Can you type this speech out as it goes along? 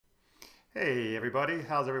Hey everybody,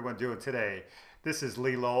 how's everyone doing today? This is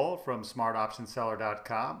Lee Lowell from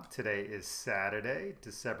smartoptionseller.com. Today is Saturday,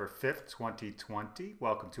 December 5th, 2020.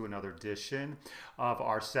 Welcome to another edition of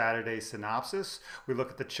our Saturday Synopsis. We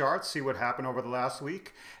look at the charts, see what happened over the last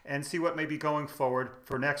week, and see what may be going forward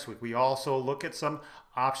for next week. We also look at some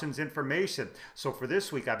options information. So for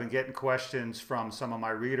this week, I've been getting questions from some of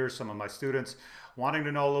my readers, some of my students, wanting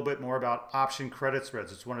to know a little bit more about option credit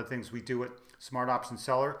spreads. It's one of the things we do at Smart Option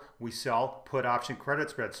Seller. We sell put option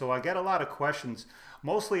credit spreads. So I get a lot of questions,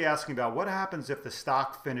 mostly asking about what happens if the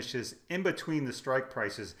stock finishes in between the strike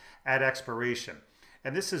prices at expiration.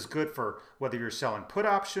 And this is good for whether you're selling put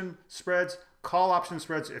option spreads, call option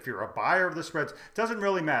spreads. If you're a buyer of the spreads, it doesn't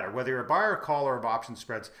really matter whether you're a buyer or caller of option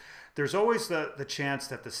spreads. There's always the chance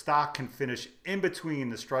that the stock can finish in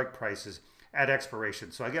between the strike prices at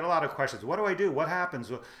expiration. So I get a lot of questions. What do I do? What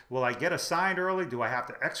happens? Will I get assigned early? Do I have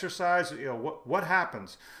to exercise? What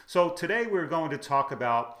happens? So today we're going to talk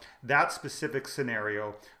about that specific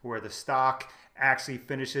scenario where the stock actually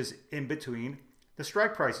finishes in between the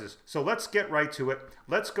strike prices. So let's get right to it.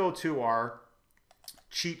 Let's go to our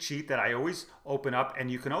cheat sheet that I always open up,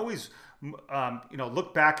 and you can always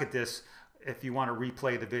look back at this if you want to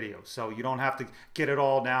replay the video. So you don't have to get it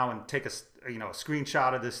all now and take a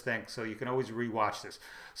screenshot of this thing. So you can always rewatch this.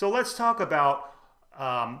 So let's talk about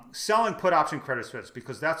selling put option credit spreads,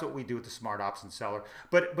 because that's what we do with the Smart Option Seller.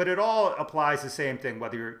 But it all applies the same thing,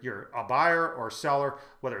 whether you're a buyer or seller,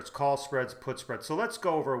 whether it's call spreads, put spreads. So let's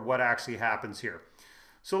go over what actually happens here.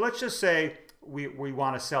 So let's just say we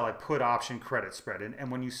want to sell a put option credit spread. And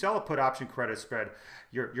when you sell a put option credit spread,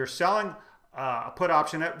 you're selling a put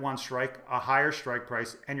option at one strike, a higher strike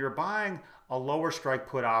price, and you're buying a lower strike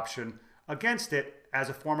put option against it as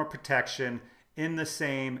a form of protection in the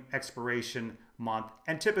same expiration month.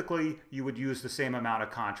 And typically you would use the same amount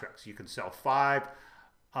of contracts. You can sell 5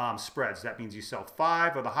 spreads. That means you sell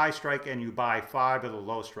 5 of the high strike and you buy 5 of the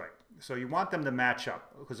low strike. So you want them to match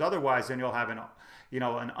up, because otherwise then you'll have an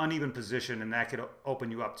uneven position, and that could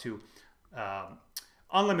open you up to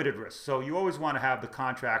unlimited risk. So you always want to have the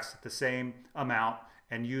contracts at the same amount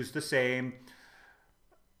and use the same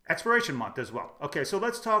expiration month as well. Okay, so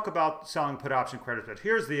let's talk about selling put option credit spread.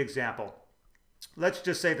 Here's the example. Let's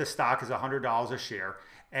just say the stock is $100 a share,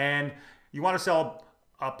 and you want to sell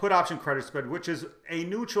a put option credit spread, which is a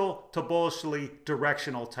neutral to bullishly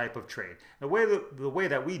directional type of trade. The way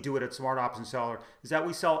that we do it at Smart Option Seller is that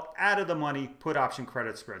we sell out of the money put option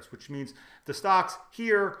credit spreads, which means the stocks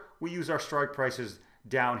here, we use our strike prices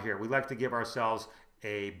down here. We like to give ourselves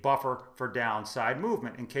a buffer for downside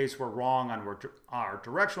movement in case we're wrong on our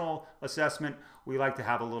directional assessment. We like to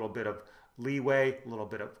have a little bit of leeway, a little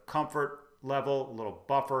bit of comfort level, a little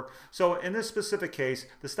buffer. So in this specific case,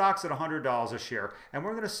 the stock's at $100 a share, and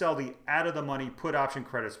we're going to sell the out of the money put option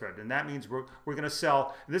credit spread. And that means we're going to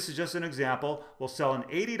sell, this is just an example, we'll sell an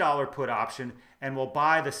 $80 put option and we'll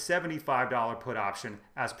buy the $75 put option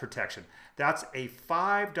as protection. That's a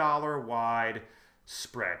 $5 wide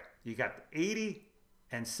spread. You got 80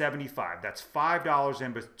 and 75. That's $5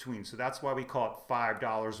 in between. So that's why we call it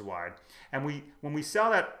 $5 wide. And when we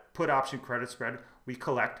sell that put option credit spread, we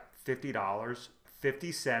collect $50,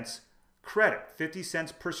 50 cents credit, 50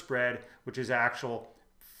 cents per spread, which is actual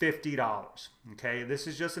 $50. Okay, this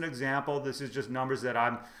is just an example. This is just numbers that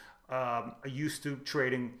I'm used to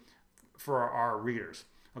trading for our readers.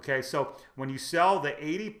 Okay, so when you sell the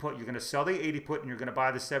 80 put, you're going to sell the 80 put and you're going to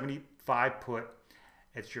buy the 75 put.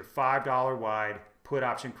 It's your $5 wide put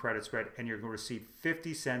option credit spread, and you're going to receive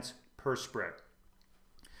 50 cents per spread.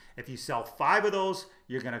 If you sell 5 of those,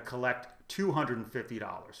 you're going to collect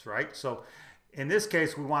 $250, right? So in this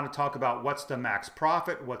case, we want to talk about what's the max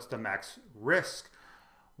profit, what's the max risk,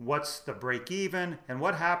 what's the break even, and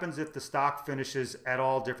what happens if the stock finishes at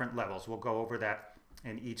all different levels. We'll go over that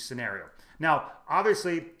in each scenario. Now,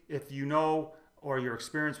 obviously, if you know or you're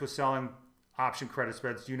experienced with selling option credit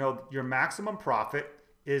spreads, you know your maximum profit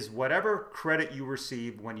is whatever credit you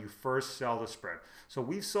receive when you first sell the spread. So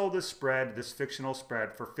we've sold this spread, this fictional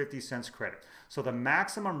spread, for 50 cents credit. So the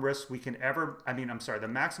maximum risk we can ever, the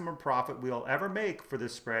maximum profit we'll ever make for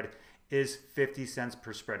this spread is 50 cents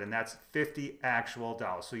per spread, and that's 50 actual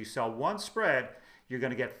dollars. So you sell one spread, you're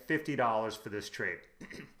going to get $50 for this trade.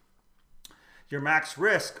 Your max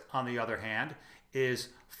risk, on the other hand, is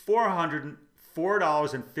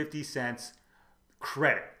 $404.50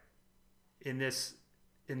 credit in this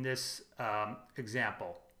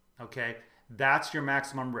example. Okay, that's your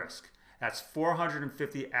maximum risk. That's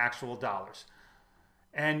 450 actual dollars.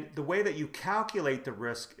 And the way that you calculate the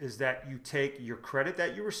risk is that you take your credit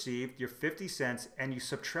that you received, your 50 cents, and you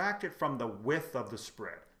subtract it from the width of the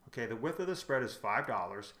spread. Okay, the width of the spread is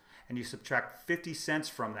 $5, and you subtract 50 cents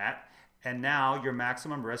from that, and now your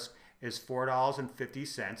maximum risk is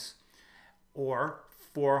 $4.50, or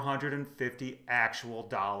 450 actual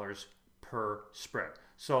dollars per spread.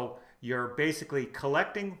 So you're basically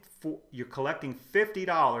collecting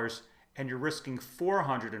 $50 and you're risking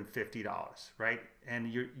 $450, right?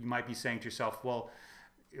 And you might be saying to yourself, well,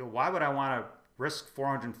 why would I want to risk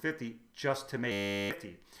 450 just to make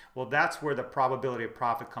 50? Well, that's where the probability of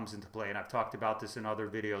profit comes into play, and I've talked about this in other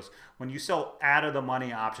videos. When you sell out of the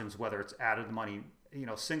money options, whether it's out of the money,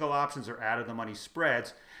 single options or out of the money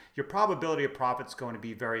spreads, your probability of profit is going to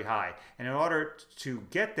be very high. And in order to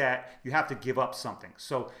get that, you have to give up something.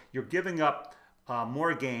 So you're giving up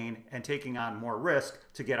more gain and taking on more risk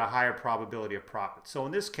to get a higher probability of profit. So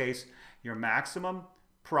in this case, your maximum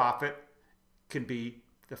profit can be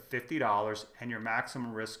the $50 and your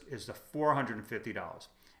maximum risk is the $450.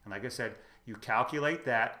 And like I said, you calculate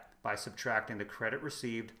that by subtracting the credit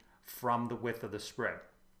received from the width of the spread.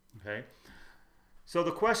 Okay. So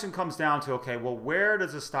the question comes down to, okay, well, where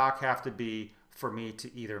does the stock have to be for me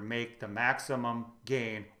to either make the maximum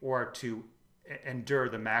gain or to endure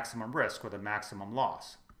the maximum risk or the maximum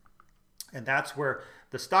loss? And that's where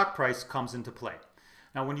the stock price comes into play.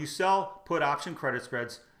 Now, when you sell put option credit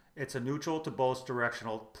spreads, it's a neutral to both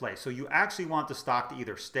directional play. So you actually want the stock to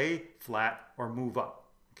either stay flat or move up.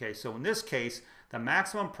 Okay, so in this case, the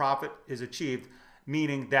maximum profit is achieved,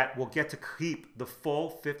 meaning that we'll get to keep the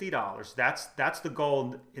full $50. That's the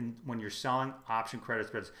goal when you're selling option credit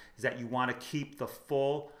spreads, is that you want to keep the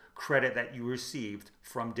full credit that you received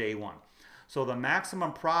from day one. So the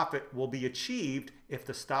maximum profit will be achieved if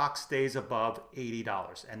the stock stays above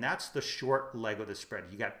 $80. And that's the short leg of the spread.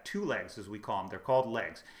 You got two legs, as we call them. They're called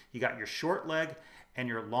legs. You got your short leg and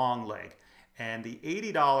your long leg. And the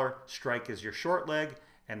 $80 strike is your short leg,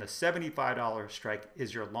 and the $75 strike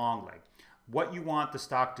is your long leg. What you want the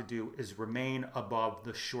stock to do is remain above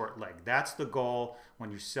the short leg. That's the goal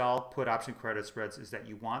when you sell put option credit spreads, is that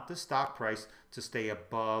you want the stock price to stay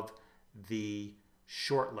above the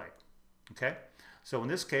short leg. Okay, so in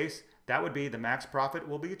this case, that would be the max profit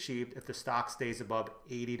will be achieved if the stock stays above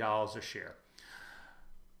 $80 a share.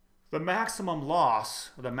 The maximum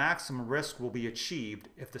loss, or the maximum risk, will be achieved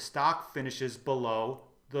if the stock finishes below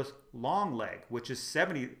the long leg, which is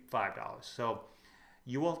 $75. So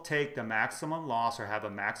you will take the maximum loss, or have a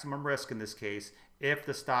maximum risk in this case, if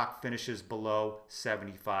the stock finishes below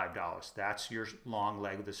 $75. That's your long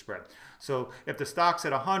leg of the spread. So if the stock's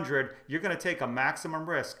at 100, you're going to take a maximum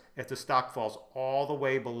risk if the stock falls all the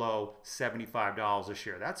way below $75 a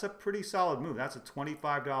share. That's a pretty solid move. That's a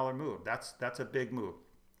 $25 move. That's a big move.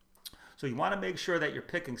 So you want to make sure that you're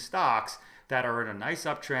picking stocks that are in a nice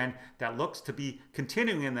uptrend, that looks to be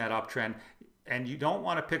continuing in that uptrend, and you don't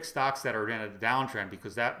want to pick stocks that are in a downtrend,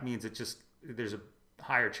 because that means there's a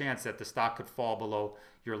higher chance that the stock could fall below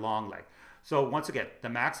your long leg. So once again, the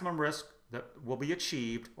maximum risk that will be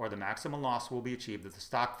achieved, or the maximum loss will be achieved, if the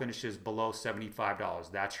stock finishes below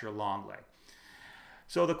 $75. That's your long leg.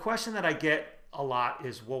 So the question that I get a lot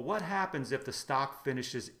is, well, what happens if the stock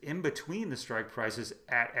finishes in between the strike prices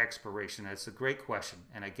at expiration? That's a great question,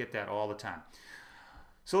 and I get that all the time.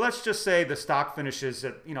 So let's just say the stock finishes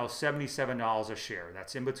at $77 a share.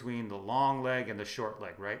 That's in between the long leg and the short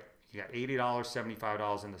leg, right? You got $80,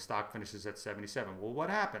 $75, and the stock finishes at $77. Well, what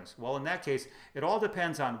happens? Well, in that case, it all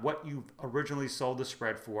depends on what you originally sold the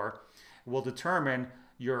spread for. It will determine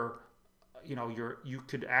you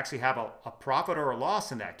could actually have a profit or a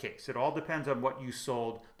loss in that case. It all depends on what you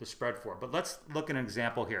sold the spread for. But let's look at an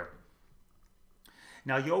example here.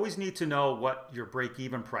 Now, you always need to know what your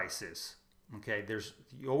break-even price is. Okay,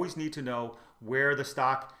 you always need to know where the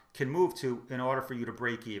stock can move to in order for you to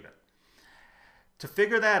break even. To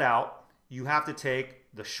figure that out, you have to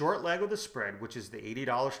take the short leg of the spread, which is the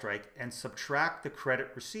 $80 strike, and subtract the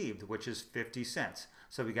credit received, which is 50 cents.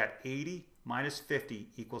 So we got 80 minus 50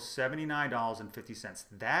 equals $79.50.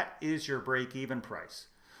 That is your break-even price.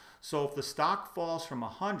 So if the stock falls from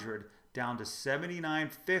 100 down to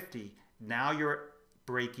 $79.50, now you're at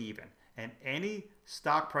break-even. And any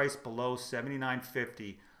stock price below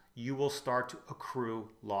 $79.50, you will start to accrue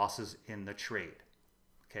losses in the trade.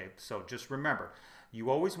 Okay, so just remember, you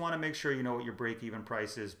always want to make sure you know what your break-even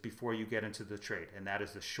price is before you get into the trade. And that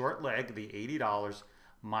is the short leg, the $80,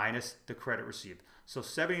 minus the credit received. So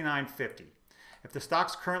 $79.50. If the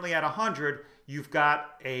stock's currently at 100, you've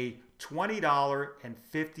got a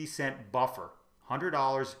 $20.50 buffer.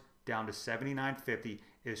 $100 down to $79.50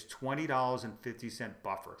 is $20.50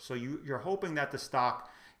 buffer. So you're hoping that the stock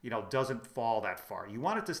doesn't fall that far. You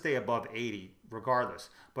want it to stay above 80 regardless.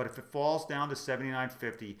 But if it falls down to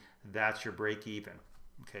 $79.50, that's your break even.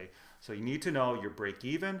 Okay, so you need to know your break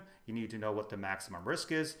even, you need to know what the maximum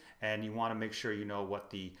risk is, and you want to make sure you know what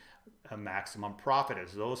the maximum profit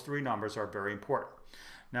is. Those three numbers are very important.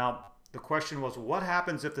 Now, the question was, what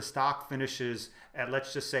happens if the stock finishes at,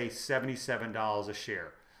 let's just say, $77 a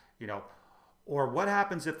share? You know, or what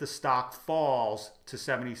happens if the stock falls to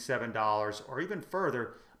 $77 or even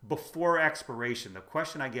further before expiration? The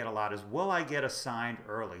question I get a lot is, will I get assigned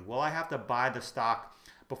early? Will I have to buy the stock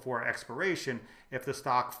before expiration if the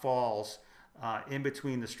stock falls in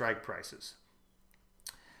between the strike prices?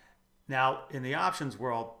 Now, in the options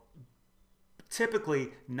world, typically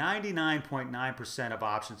 99.9% of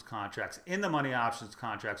options contracts, in the money options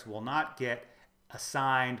contracts, will not get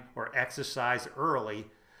assigned or exercised early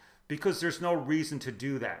because there's no reason to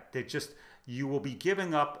do that. They just, you will be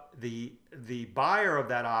giving up the buyer of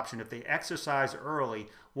that option, if they exercise early,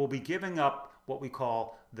 will be giving up what we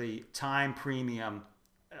call the time premium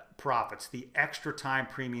profits, the extra time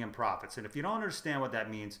premium profits. And if you don't understand what that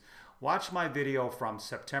means, watch my video from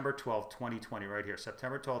September 12, 2020, right here,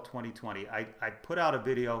 September 12, 2020. I put out a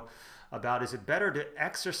video about, is it better to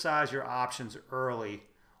exercise your options early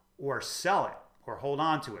or sell it or hold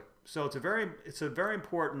on to it? So it's a very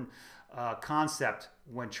important concept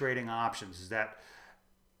when trading options, is that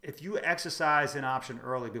if you exercise an option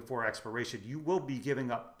early before expiration, you will be giving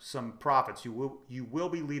up some profits. You will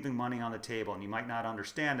be leaving money on the table, and you might not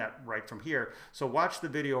understand that right from here. So watch the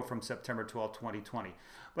video from September 12, 2020.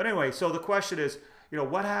 But anyway, so the question is, you know,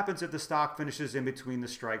 what happens if the stock finishes in between the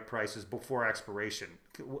strike prices before expiration?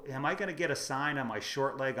 Am I going to get a sign on my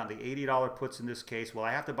short leg on the $80 puts in this case? Will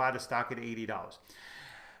I have to buy the stock at $80?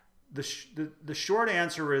 The short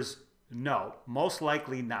answer is no, most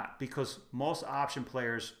likely not, because most option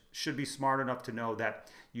players should be smart enough to know that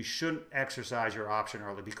you shouldn't exercise your option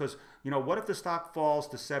early, because, you know, what if the stock falls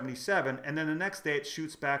to 77 and then the next day it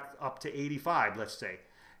shoots back up to 85, let's say?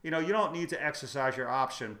 You know, you don't need to exercise your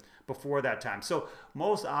option before that time. So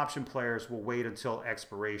most option players will wait until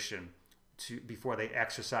expiration before they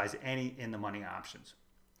exercise any in the money options.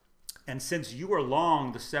 And since you are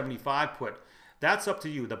long the 75 put, that's up to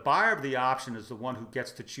you. The buyer of the option is the one who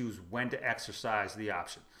gets to choose when to exercise the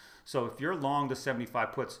option. So if you're long the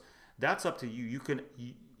 75 puts, that's up to you.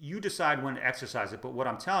 You decide when to exercise it. But what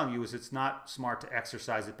I'm telling you is it's not smart to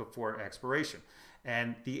exercise it before expiration.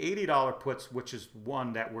 And the $80 puts, which is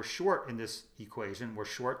one that we're short in this equation, we're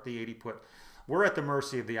short the 80 put, we're at the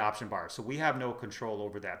mercy of the option buyer. So we have no control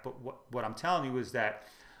over that. But what I'm telling you is that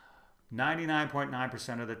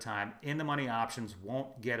 99.9% of the time, in the money options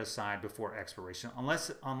won't get assigned before expiration,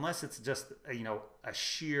 unless it's just a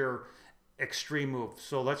sheer extreme move.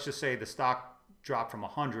 So let's just say the stock dropped from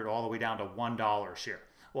 100 all the way down to $1 a share.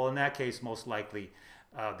 Well, in that case, most likely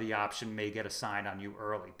the option may get assigned on you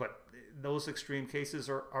early. But those extreme cases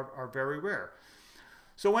are very rare.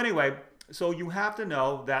 So anyway, so you have to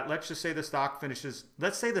know that, let's just say the stock finishes,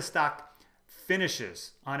 let's say the stock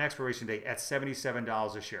finishes on expiration date at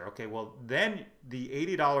 $77 a share. Okay, well then the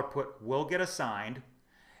 $80 put will get assigned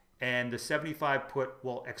and the 75 put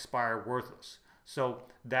will expire worthless. So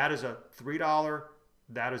that is a $3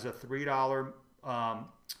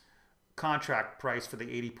 contract price for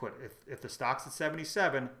the 80 put. If the stock's at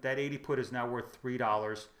 77, that 80 put is now worth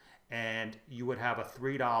 $3, and you would have a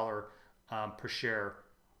 $3 per share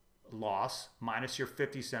loss minus your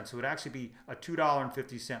 50 cents. So it would actually be a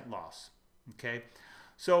 $2.50 loss. Okay,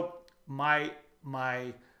 so my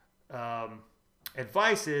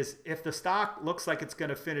advice is, if the stock looks like it's going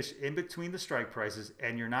to finish in between the strike prices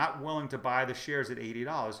and you're not willing to buy the shares at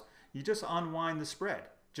 $80, you just unwind the spread.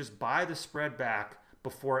 Just buy the spread back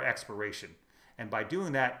before expiration. And by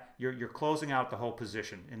doing that, you're closing out the whole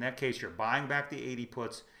position. In that case, you're buying back the 80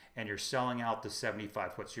 puts and you're selling out the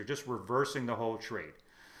 75 puts. You're just reversing the whole trade.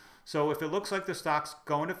 So if it looks like the stock's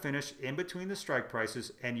going to finish in between the strike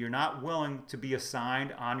prices and you're not willing to be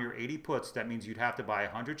assigned on your 80 puts, that means you'd have to buy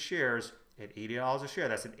 100 shares at $80 a share.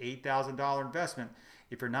 That's an $8,000 investment.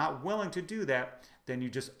 If you're not willing to do that, then you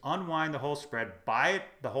just unwind the whole spread, buy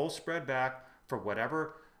the whole spread back for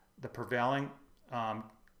whatever the prevailing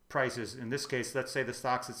price is. In this case, let's say the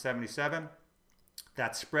stock's at 77.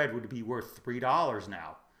 That spread would be worth $3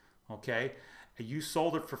 now. Okay? You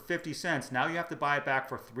sold it for 50 cents. Now you have to buy it back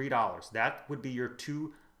for $3. That would be your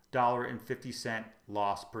 $2.50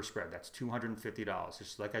 loss per spread. That's $250,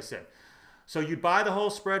 just like I said. So you'd buy the whole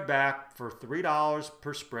spread back for $3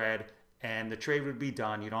 per spread, and the trade would be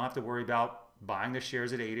done. You don't have to worry about buying the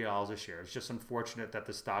shares at $80 a share. It's just unfortunate that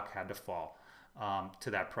the stock had to fall to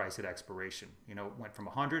that price at expiration. You know, it went from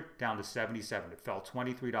 100 down to 77. It fell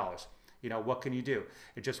 $23. You know, what can you do?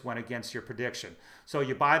 It just went against your prediction. So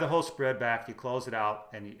you buy the whole spread back, you close it out,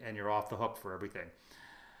 and you're off the hook for everything.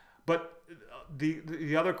 But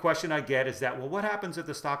the other question I get is that, well, what happens if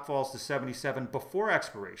the stock falls to 77 before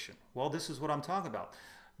expiration? Well, this is what I'm talking about.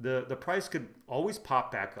 The price could always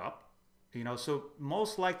pop back up, so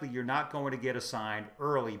most likely you're not going to get assigned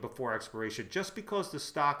early before expiration just because the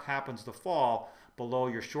stock happens to fall below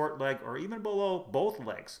your short leg or even below both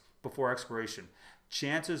legs before expiration.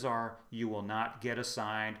 Chances are you will not get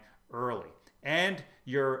assigned early. And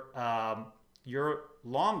your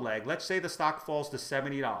long leg, let's say the stock falls to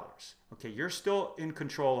 $70. Okay, you're still in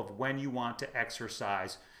control of when you want to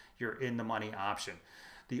exercise your in-the-money option.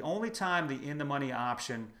 The only time the in-the-money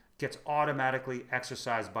option gets automatically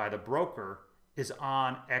exercised by the broker is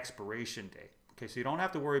on expiration day. Okay, so you don't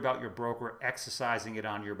have to worry about your broker exercising it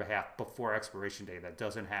on your behalf before expiration day. That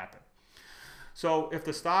doesn't happen. So if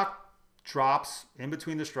the stock drops in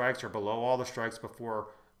between the strikes or below all the strikes before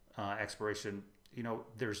expiration,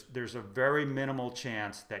 there's a very minimal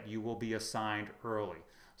chance that you will be assigned early.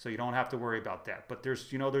 So you don't have to worry about that. But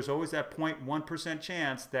there's always that 0.1%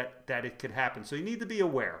 chance that it could happen. So you need to be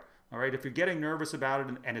aware. All right, if you're getting nervous about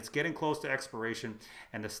it and it's getting close to expiration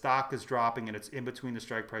and the stock is dropping and it's in between the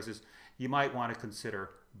strike prices, you might want to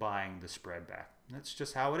consider buying the spread back. That's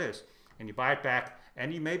just how it is. And you buy it back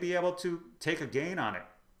and you may be able to take a gain on it.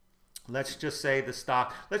 Let's just say the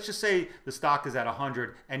stock is at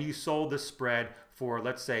 100 and you sold the spread for,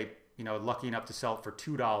 let's say, lucky enough to sell it for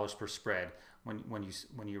 $2 per spread when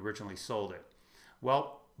you originally sold it.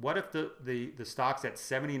 Well, what if the stock's at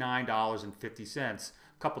 $79.50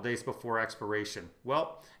 a couple days before expiration?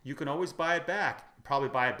 Well, you can always buy it back. Probably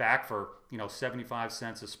buy it back for 75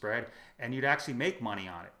 cents a spread, and you'd actually make money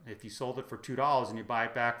on it. If you sold it for $2 and you buy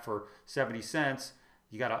it back for 70 cents,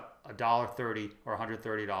 you got a $1.30 or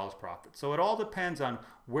 $130 profit. So it all depends on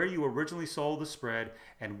where you originally sold the spread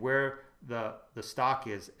and where the stock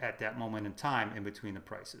is at that moment in time in between the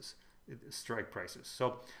prices, strike prices.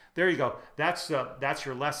 So there you go. That's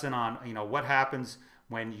your lesson on what happens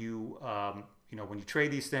when you when you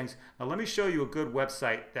trade these things. Now let me show you a good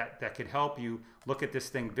website that could help you look at this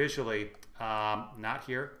thing visually. Not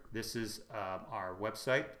here. This is our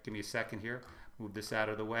website. Give me a second here. Move this out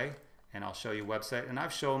of the way, and I'll show you a website. And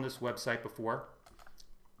I've shown this website before.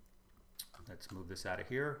 Let's move this out of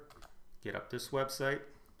here. Get up this website.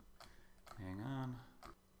 Hang on.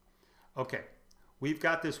 Okay, we've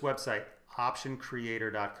got this website,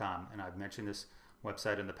 optioncreator.com, and I've mentioned this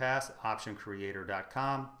website in the past,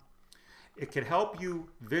 optioncreator.com. It can help you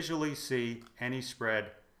visually see any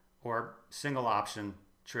spread or single option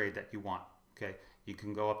trade that you want. Okay, you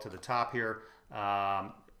can go up to the top here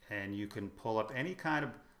and you can pull up any kind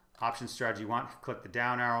of option strategy you want. Click the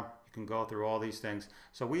down arrow. You can go through all these things.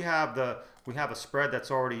 So we have a spread that's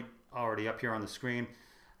already up here on the screen.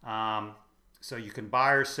 So you can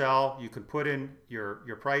buy or sell. You can put in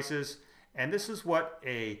your prices, and this is what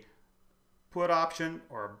a put option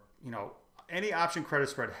or any option credit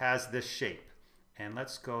spread has this shape. And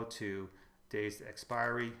let's go to days to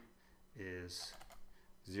expiry is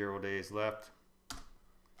 0 days left.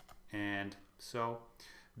 And so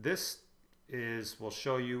this will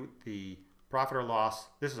show you the profit or loss.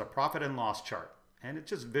 This is a profit and loss chart, and it's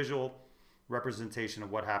just visual representation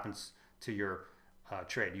of what happens to your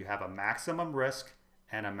trade. You have a maximum risk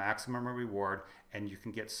and a maximum reward, and you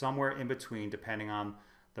can get somewhere in between depending on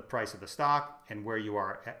the price of the stock and where you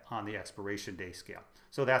are on the expiration day scale.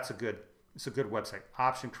 So it's a good website,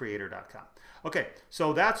 optioncreator.com. Okay,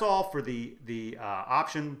 so that's all for the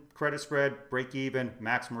option credit spread, break even,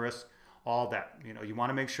 maximum risk, all that. You want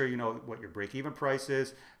to make sure you know what your break even price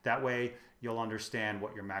is. That way you'll understand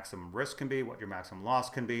what your maximum risk can be, what your maximum loss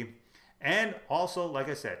can be. And also, like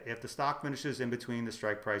I said, if the stock finishes in between the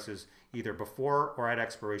strike prices, either before or at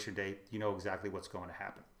expiration date, you know exactly what's going to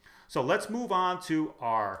happen. So let's move on to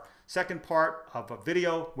our second part of a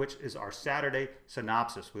video, which is our Saturday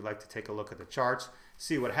synopsis. We like to take a look at the charts,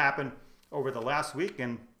 see what happened over the last week,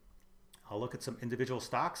 and I'll look at some individual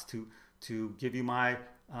stocks to give you my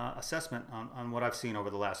assessment on what I've seen over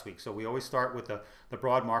the last week. So we always start with the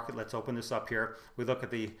broad market. Let's open this up here. We look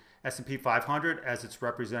at the S&P 500 as it's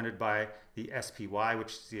represented by the SPY,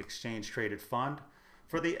 which is the exchange traded fund.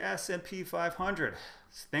 For the S&P 500,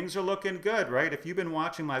 things are looking good, right? If you've been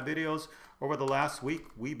watching my videos over the last week,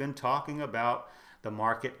 we've been talking about the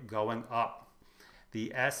market going up.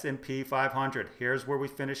 The S&P 500, here's where we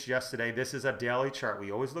finished yesterday. This is a daily chart.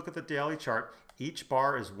 We always look at the daily chart. Each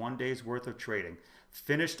bar is 1 day's worth of trading.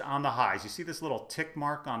 Finished on the highs. You see this little tick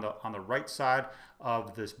mark on the right side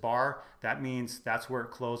of this bar? That means that's where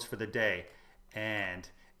it closed for the day. And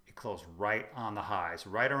it closed right on the highs,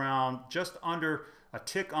 right around just under a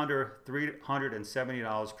tick under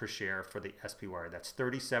 $370 per share for the SPY. That's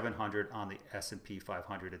 3,700 on the S&P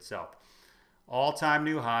 500 itself. All-time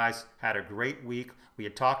new highs, had a great week. We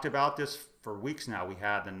had talked about this for weeks now. We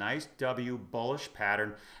had the nice W bullish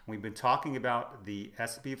pattern. We've been talking about the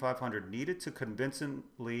S&P 500 needed to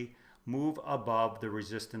convincingly move above the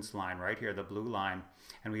resistance line right here, the blue line.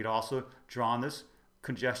 And we'd also drawn this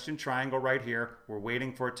congestion triangle right here. We're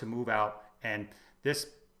waiting for it to move out. And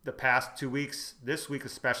the past 2 weeks, this week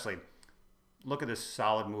especially, look at this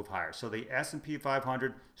solid move higher. So the S&P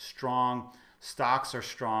 500 strong, stocks are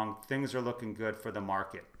strong, things are looking good for the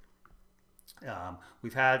market.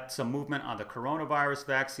 We've had some movement on the coronavirus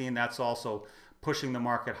vaccine. That's also pushing the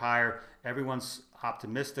market higher. Everyone's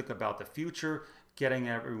optimistic about the future, getting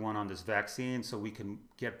everyone on this vaccine so we can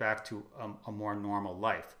get back to a more normal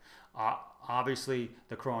life. Obviously,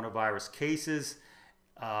 the coronavirus cases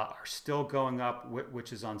are still going up,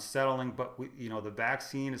 which is unsettling, but the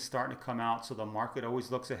vaccine is starting to come out, so the market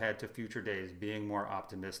always looks ahead to future days, being more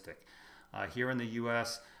optimistic. Here in the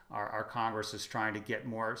U.S., our Congress is trying to get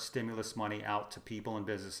more stimulus money out to people and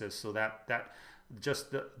businesses, so that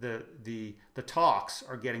just the talks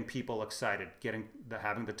are getting people excited,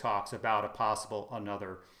 having the talks about a possible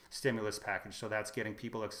another stimulus package. So that's getting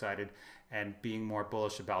people excited and being more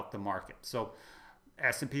bullish about the market. So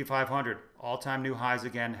S&P 500 all-time new highs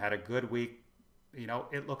again, had a good week.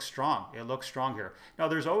 It looks strong. It looks strong here. Now,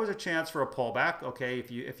 there's always a chance for a pullback. Okay,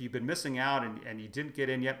 if you've been missing out and you didn't get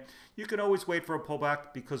in yet, you can always wait for a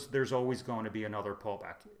pullback because there's always going to be another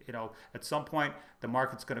pullback. At some point, the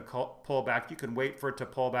market's going to pull back. You can wait for it to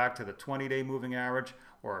pull back to the 20-day moving average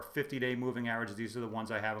or a 50-day moving average. These are the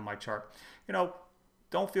ones I have in my chart.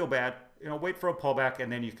 Don't feel bad. Wait for a pullback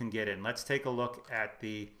and then you can get in. Let's take a look at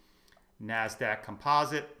the NASDAQ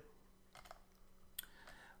composite.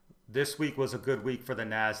 This week was a good week for the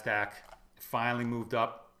NASDAQ. It finally moved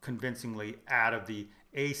up convincingly out of the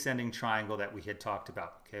ascending triangle that we had talked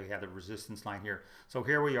about. Okay, we had the resistance line here. So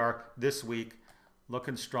here we are this week,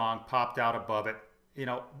 looking strong, popped out above it.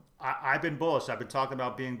 I've been bullish. I've been talking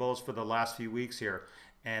about being bullish for the last few weeks here,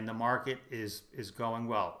 and the market is going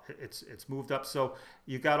well. It's moved up. So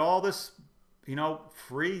you got all this,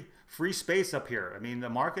 free space up here. I mean, the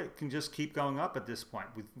market can just keep going up at this point.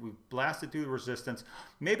 We've blasted through the resistance.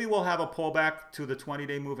 Maybe we'll have a pullback to the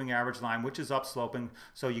 20-day moving average line, which is upsloping.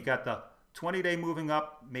 So you got the 20-day moving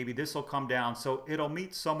up. Maybe this will come down. So it'll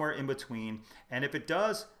meet somewhere in between. And if it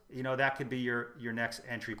does, that could be your next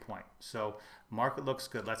entry point. So market looks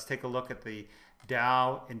good. Let's take a look at the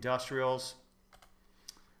Dow Industrials.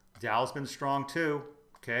 Dow's been strong too.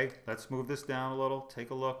 Okay, let's move this down a little.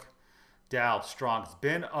 Take a look. Dow strong. It's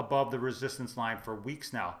been above the resistance line for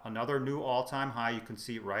weeks now. Another new all-time high. You can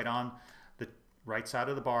see right on the right side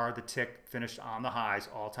of the bar. The tick finished on the highs,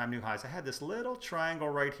 all-time new highs. I had this little triangle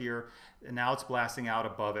right here, and now it's blasting out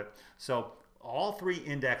above it. So all three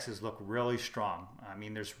indexes look really strong. I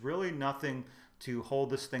mean, there's really nothing to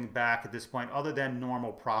hold this thing back at this point other than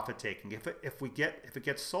normal profit taking. If it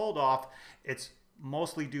gets sold off, it's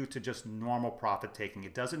mostly due to just normal profit taking.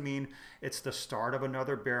 It doesn't mean it's the start of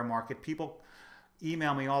another bear market. People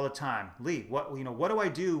email me all the time, Lee, what do I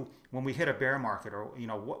do when we hit a bear market, or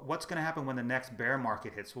what's going to happen when the next bear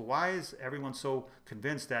market hits? Well, why is everyone so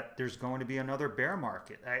convinced that there's going to be another bear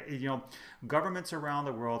market? Governments around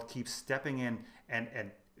the world keep stepping in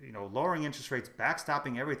and lowering interest rates,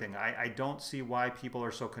 backstopping everything. I don't see why people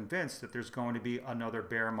are so convinced that there's going to be another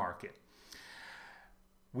bear market.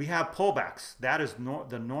 We have pullbacks. That is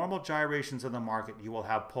the normal gyrations of the market. You will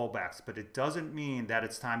have pullbacks, but it doesn't mean that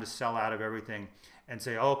it's time to sell out of everything and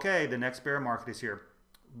say, okay, the next bear market is here.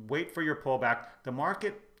 Wait for your pullback. The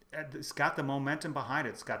market, it's got the momentum behind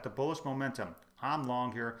it. It's got the bullish momentum. I'm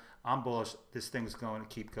long here. I'm bullish. This thing's going to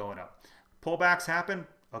keep going up. Pullbacks happen.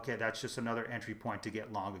 Okay, that's just another entry point to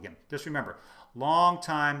get long again. Just remember, long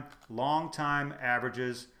time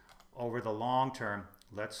averages over the long term.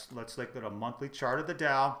 Let's look at a monthly chart of the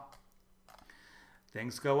Dow.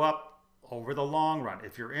 Things go up over the long run.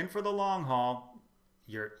 If you're in for the long haul,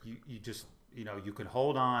 you can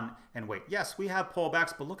hold on and wait. Yes, we have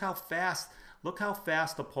pullbacks, but look how fast the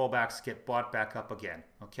pullbacks get bought back up again.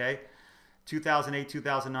 Okay, 2008,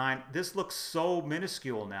 2009. This looks so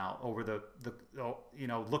minuscule now over the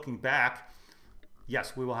looking back.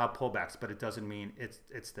 Yes, we will have pullbacks, but it doesn't mean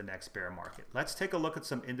it's the next bear market. Let's take a look at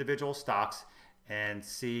some individual stocks and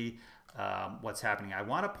see what's happening. I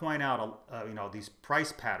want to point out, these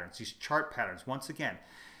price patterns, these chart patterns. Once again,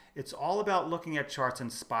 It's all about looking at charts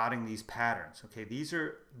and spotting these patterns. Okay, these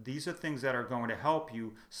are things that are going to help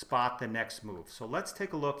you spot the next move. So let's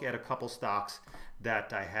take a look at a couple stocks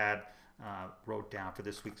that I had wrote down for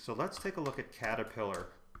this week. So let's take a look at Caterpillar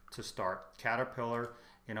to start. Caterpillar,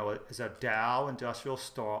 you know, is a Dow industrial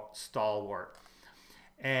stalwart.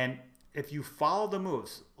 And if you follow the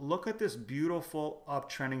moves, look at this beautiful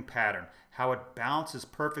uptrending pattern, how it bounces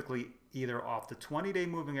perfectly either off the 20-day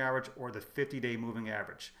moving average or the 50-day moving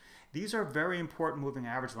average. These are very important moving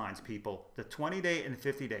average lines, people. The 20-day and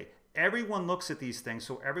 50-day. Everyone looks at these things,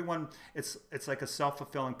 so everyone, it's like a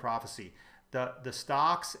self-fulfilling prophecy. The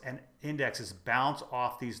stocks and indexes bounce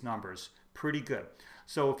off these numbers pretty good.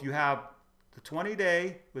 So if you have the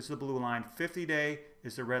 20-day, which is the blue line, 50-day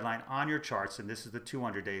is the red line on your charts, and this is the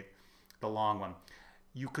 200-day, the long one.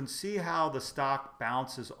 You can see how the stock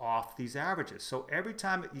bounces off these averages. So every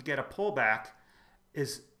time you get a pullback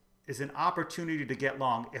is an opportunity to get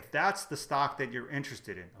long if that's the stock that you're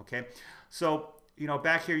interested in, okay? So, you know,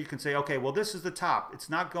 back here you can say, okay, well, this is the top. It's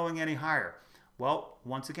not going any higher. Well,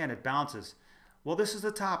 once again, it bounces. Well, this is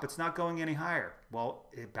the top. It's not going any higher. Well,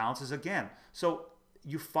 it bounces again. So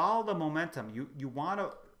you follow the momentum. You want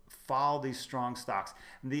to follow these strong stocks.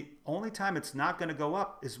 And the only time it's not going to go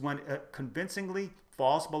up is when it convincingly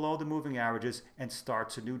falls below the moving averages and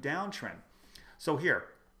starts a new downtrend. So here,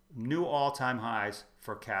 new all-time highs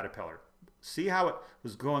for Caterpillar. See how it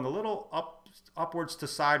was going a little upwards to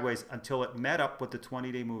sideways until it met up with the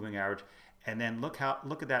 20-day moving average, and then look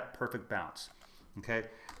at that perfect bounce. Okay,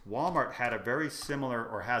 Walmart had a very similar,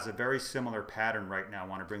 or has a very similar pattern right now. I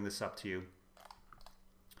want to bring this up to you.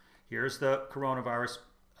 Here's the coronavirus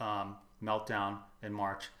meltdown in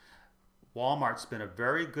March. Walmart's been a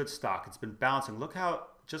very good stock. It's been bouncing. Look how,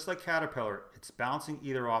 just like Caterpillar, it's bouncing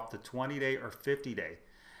either off the 20-day or 50-day.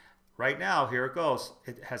 Right now, here it goes.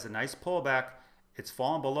 It has a nice pullback. It's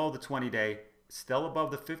fallen below the 20-day, still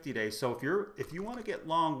above the 50-day. So if you want to get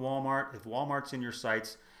long Walmart, if Walmart's in your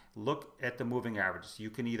sights, look at the moving averages. You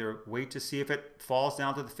can either wait to see if it falls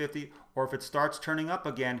down to the 50, or if it starts turning up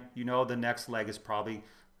again, you know the next leg is probably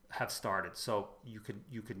have started. So you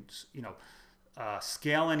can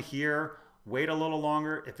scale in here, wait a little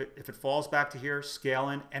longer. If it falls back to here, scale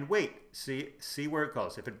in and wait. See where it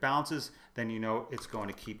goes. If it bounces, then you know it's going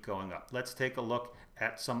to keep going up. Let's take a look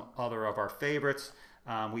at some other of our favorites.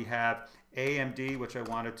 We have AMD, which I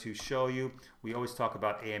wanted to show you. We always talk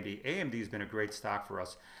about AMD. AMD has been a great stock for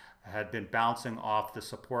us. Had been bouncing off the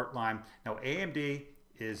support line. Now AMD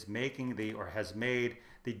is making has made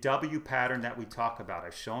the W pattern that we talk about.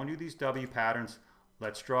 I've shown you these W patterns.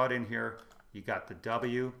 Let's draw it in here. You got the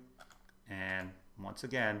W, and once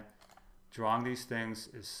again, drawing these things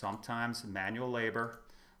is sometimes manual labor.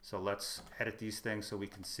 So let's edit these things so we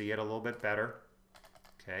can see it a little bit better.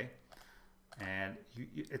 Okay, and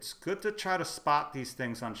it's good to try to spot these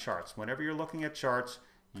things on charts. Whenever you're looking at charts,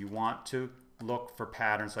 you want to look for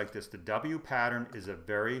patterns like this. The W pattern is a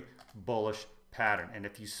very bullish pattern, and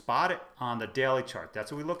if you spot it on the daily chart,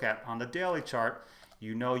 that's what we look at on the daily chart,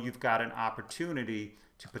 you know you've got an opportunity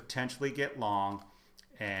to potentially get long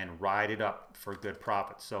and ride it up for good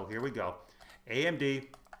profit. So here we go. AMD,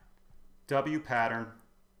 W pattern,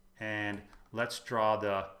 and let's draw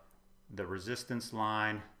the resistance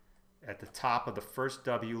line at the top of the first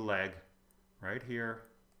W leg right here.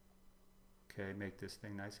 Okay, make this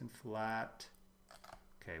thing nice and flat.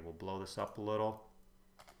 Okay, we'll blow this up a little.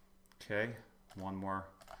 Okay, one more.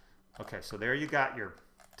 Okay, so there you got your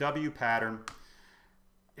W pattern.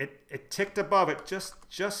 It ticked above it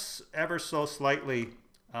just ever so slightly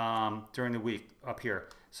during the week up here.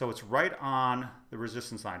 So it's right on the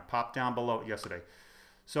resistance line, popped down below it yesterday.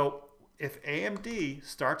 So if AMD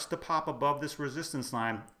starts to pop above this resistance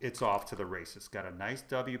line, it's off to the race. It's got a nice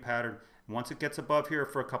W pattern. Once it gets above here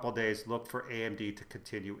for a couple of days, look for AMD to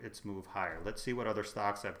continue its move higher. Let's see what other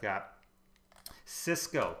stocks I've got.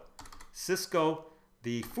 Cisco. Cisco,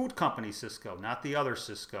 the food company Cisco, not the other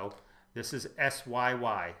Cisco. This is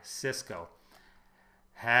SYY, Cisco.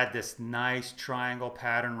 Had this nice triangle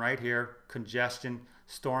pattern right here, congestion,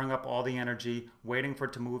 storing up all the energy, waiting for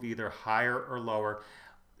it to move either higher or lower.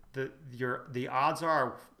 The odds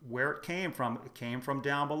are where it came from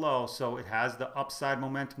down below, so it has the upside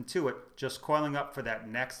momentum to it, just coiling up for that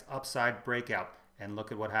next upside breakout. And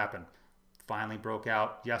look at what happened. Finally broke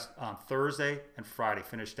out on Thursday and Friday.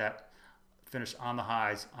 Finished on the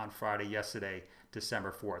highs on Friday yesterday,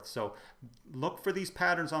 December 4th. So look for these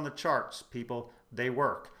patterns on the charts, people. They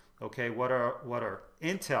work. Okay, what are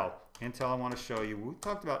Intel? Intel, I want to show you. We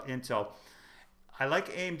talked about Intel. I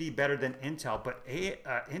like AMD better than Intel, but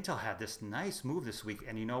Intel had this nice move this week,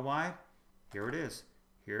 and you know why? Here it is.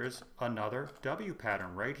 here's another W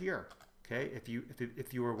pattern right here. Okay,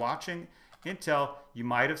 if you were watching Intel, you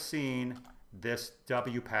might have seen this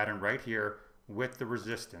W pattern right here with the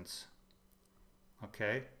resistance.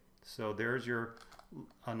 Okay, so there's your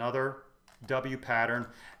another W pattern,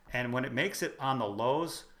 and when it makes it on the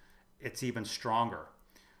lows, it's even stronger.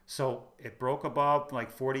 So it broke above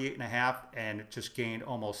like 48.5 and it just gained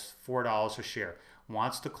almost $4 a share.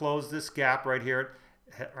 Wants to close this gap right here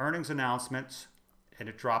at earnings announcements, and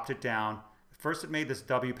it dropped it down. First it made this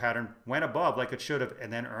W pattern, went above like it should have,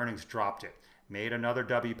 and then earnings dropped it. Made another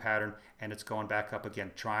W pattern, and it's going back up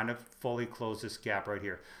again, trying to fully close this gap right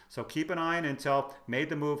here. So keep an eye on Intel, made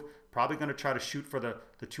the move, probably going to try to shoot for the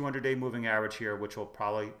 200-day moving average here, which will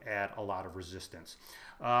probably add a lot of resistance.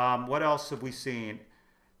 What else have we seen?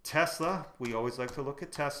 Tesla, we always like to look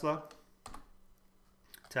at Tesla.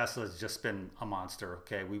 Tesla has just been a monster,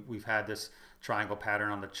 okay? We've had this triangle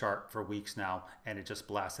pattern on the chart for weeks now, and it just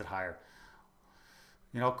blasted higher.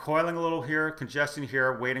 You know, coiling a little here, congestion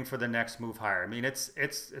here, waiting for the next move higher. I mean, it's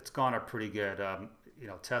gone up pretty good. You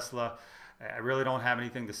know, Tesla, I really don't have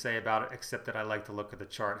anything to say about it except that I like to look at the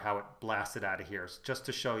chart, how it blasted out of here, just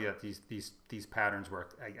to show you that these patterns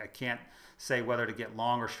work. I can't say whether to get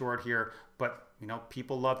long or short here, but you know,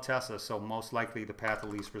 people love Tesla, so most likely the path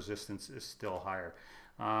of least resistance is still higher.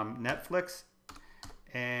 Netflix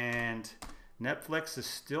is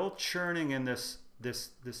still churning in this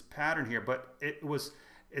pattern here, but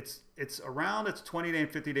it's around its 20-day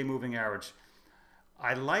and 50-day moving average.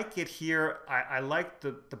 I like it here. I like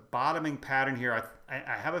the bottoming pattern here.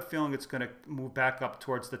 I have a feeling it's going to move back up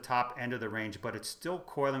towards the top end of the range, but it's still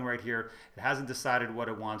coiling right here. It hasn't decided what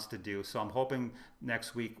it wants to do, so I'm hoping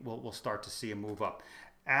next week we'll start to see a move up.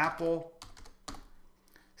 Apple,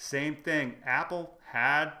 same thing. Apple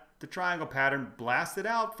had the triangle pattern blasted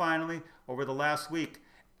out finally over the last week.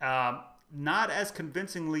 Not as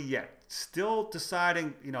convincingly yet. Still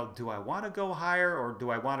deciding, you know, do I want to go higher or do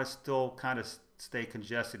I want to still kind of stay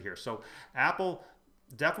congested here? So Apple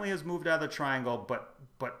definitely has moved out of the triangle,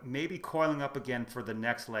 but maybe coiling up again for the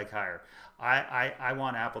next leg higher. I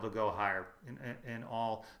want Apple to go higher. In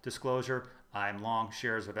all disclosure, I'm long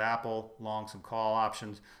shares of Apple, long some call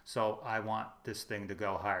options, so I want this thing to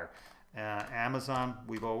go higher. Amazon,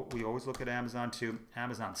 we always look at Amazon too.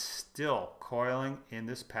 Amazon still coiling in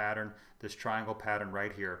this pattern, this triangle pattern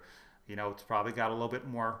right here. You know, it's probably got a little bit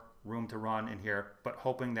more room to run in here, but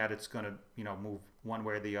hoping that it's going to, you know, move one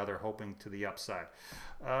way or the other, hoping to the upside.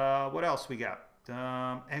 What else we got?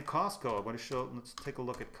 And Costco. I want to show. Let's take a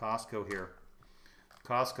look at Costco here.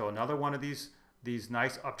 Costco, another one of these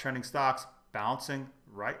nice uptrending stocks, bouncing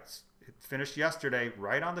right. It finished yesterday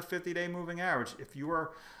right on the 50-day moving average. If you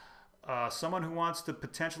are someone who wants to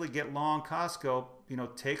potentially get long Costco, you know,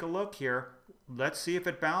 take a look here. Let's see if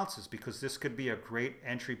it bounces, because this could be a great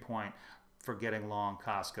entry point for getting long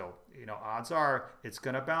Costco. You know, odds are it's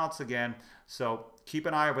going to bounce again. So keep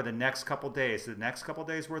an eye over the next couple days. The next couple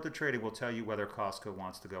days worth of trading will tell you whether Costco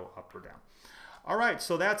wants to go up or down. All right,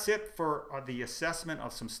 so that's it for the assessment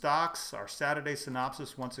of some stocks, our Saturday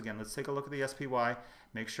synopsis. Once again, let's take a look at the SPY.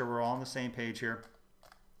 Make sure we're all on the same page here.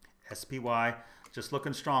 SPY, just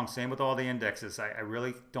looking strong. Same with all the indexes. I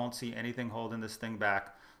really don't see anything holding this thing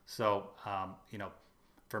back. So, you know,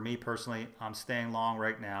 for me personally, I'm staying long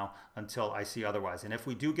right now until I see otherwise. And if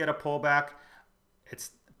we do get a pullback,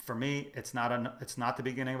 for me, it's not the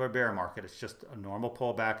beginning of a bear market. It's just a normal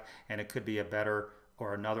pullback, and it could be a better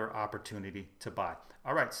or another opportunity to buy.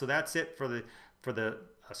 All right, so that's it for the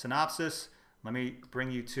synopsis. Let me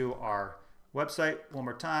bring you to our website one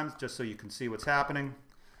more time, just so you can see what's happening.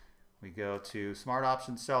 We go to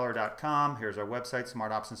smartoptionseller.com. Here's our website,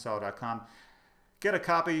 smartoptionseller.com. Get a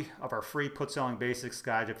copy of our free Put Selling Basics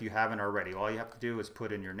guide if you haven't already. All you have to do is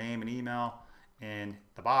put in your name and email in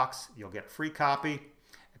the box. You'll get a free copy.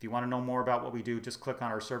 If you want to know more about what we do, just click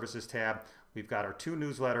on our services tab. We've got our 2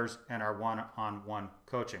 newsletters and our one-on-one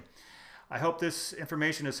coaching. I hope this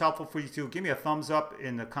information is helpful for you too. Give me a thumbs up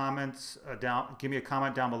in the comments down. Give me a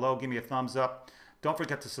comment down below. Give me a thumbs up. Don't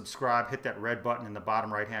forget to subscribe. Hit that red button in the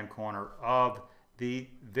bottom right-hand corner of the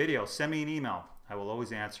video. Send me an email. I will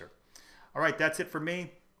always answer. All right, that's it for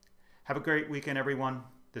me. Have a great weekend, everyone.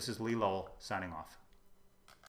 This is Lee Lowell signing off.